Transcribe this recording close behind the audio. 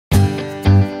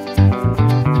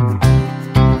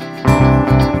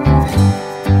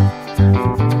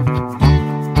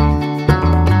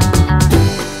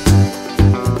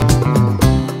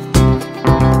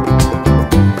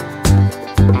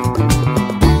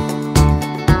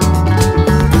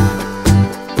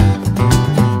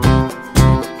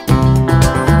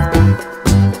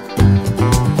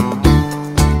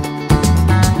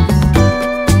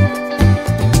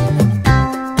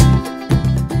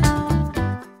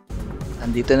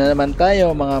Andito na naman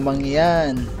tayo mga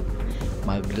mangyan.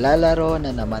 Maglalaro na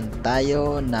naman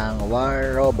tayo ng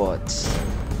War Robots.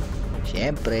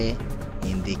 Siyempre,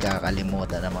 hindi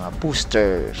kakalimutan ng mga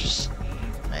boosters.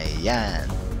 Ayan.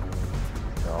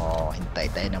 So, hintay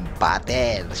tayo ng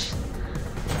battles.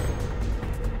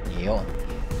 Yun.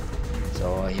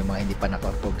 So, yung mga hindi pa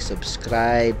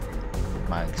nakapag-subscribe,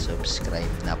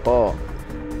 mag-subscribe na po.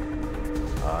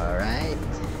 Alright.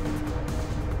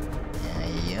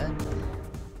 Ayan.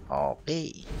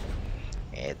 Okay.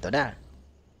 Eto na.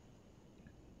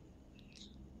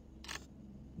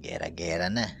 Gera-gera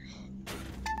na.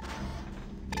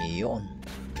 Iyon.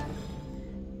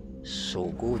 So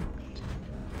good.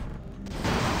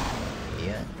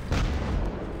 Ayan.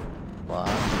 Wow,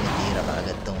 tinitira ka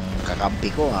agad tong kakampi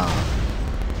ko ha.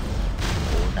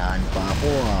 Unahan pa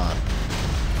ako ha.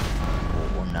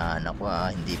 Uunahan ako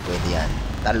ha. Hindi pwede yan.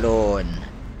 Talon.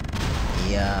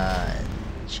 Ayan.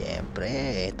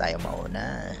 Siyempre, tayo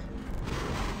mauna.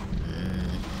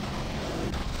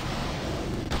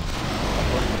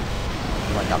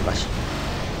 Malakas.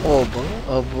 Obo.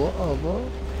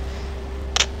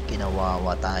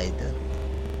 Kinawawa tayo dun.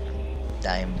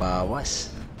 Tayong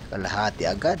bawas. Kalahati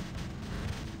agad.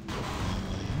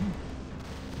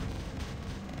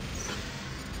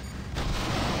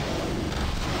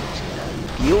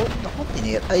 Yun. Ako,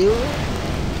 tinira. Ayun.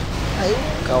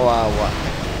 Kawawa.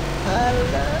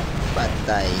 Hala.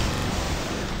 Patay.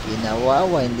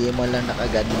 Kinawawa. Hindi mo lang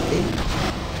nakaganti.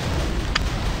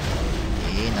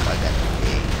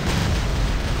 Nakaganti.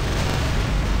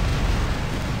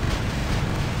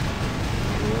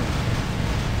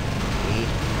 Okay,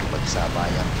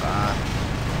 pagsabayan ka.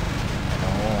 Ano?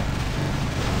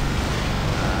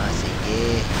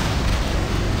 Sige.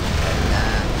 Wala.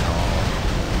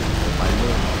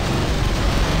 Tumalon.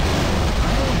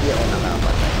 Hindi ako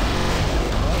nakapatay.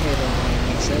 Meron yung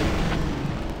minsan.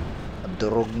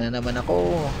 Durog na naman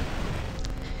ako.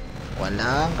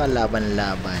 Walang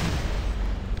kalaban-laban.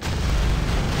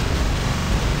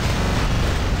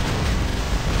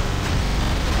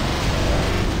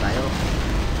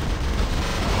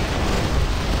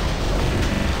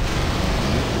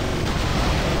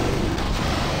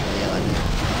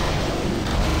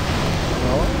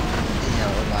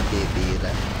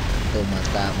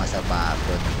 Tumatama sa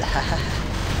bakod.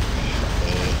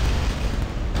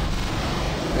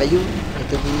 Ayun, may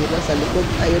tumira sa likod.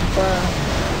 Ayun pa.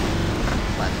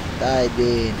 Pantay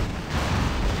din.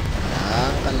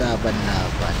 Walang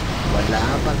kalaban-laban. Wala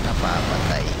pang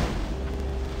napapatay.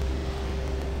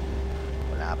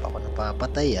 Wala pa ako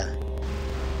napapatay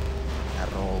na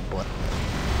robot.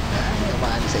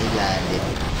 Naman sa ilalim.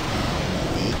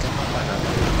 Hindi ka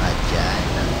maparapula dyan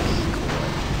ng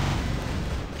ikon.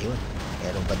 Ayun,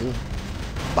 meron pa dun.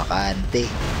 Bakante.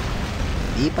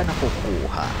 Hindi pa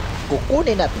nakukuha.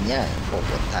 Kukunin natin yan.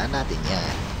 Pupuntahan natin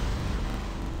yan.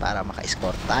 Para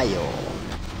maka-score tayo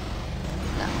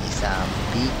ng isang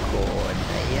beacon.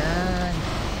 Ayan.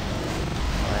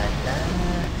 Wala.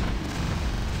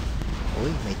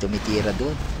 Uy, may tumitira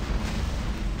dun.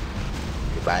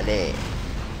 Di bale.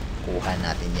 Kuha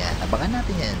natin yan. Abangan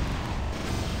natin yan.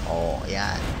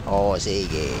 Yan.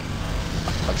 Sige.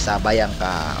 Pagsabayan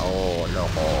ka.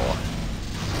 Loko.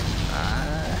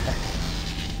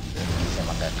 Hindi siya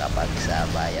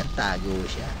magkakapagsabayan. Tago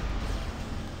siya.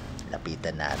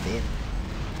 Lapitan natin.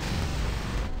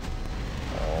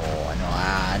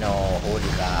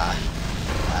 Huli ka.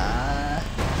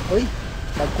 Uy,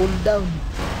 nag-cooldown.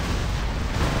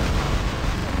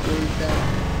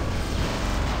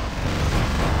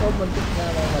 Muntik na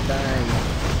mamatay.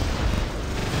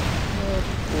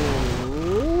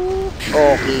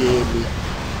 Okay.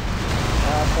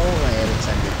 Ako, mayroon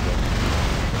sa likod.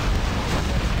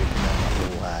 Muntik na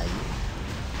makuha yun.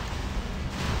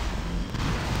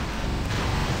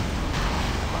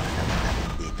 Mga naman natin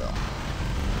dito.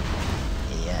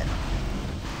 Ayan.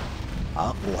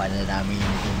 Kuha na namin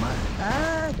yung lima.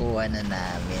 Kuha na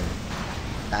namin.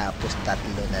 Tapos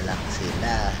tatlo na lang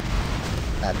sila.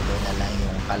 Tatlo na lang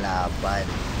yung kalaban.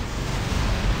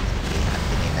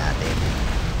 Tingnan natin.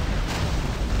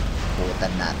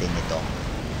 Putan natin ito.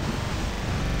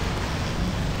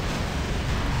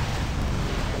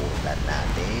 Putan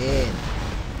natin.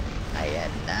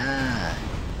 Ayan na.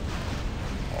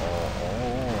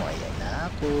 Ayan na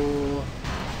ako.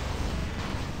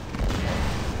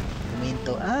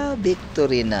 Minto.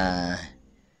 Victory na.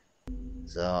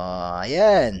 So,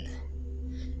 ayan.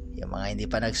 Yung mga hindi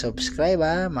pa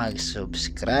nag-subscribe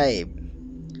mag-subscribe.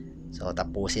 So,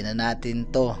 tapusin na natin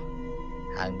to.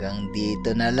 Hanggang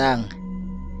dito na lang.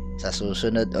 Sa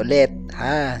susunod ulit,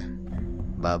 ha?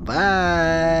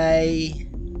 Bye-bye!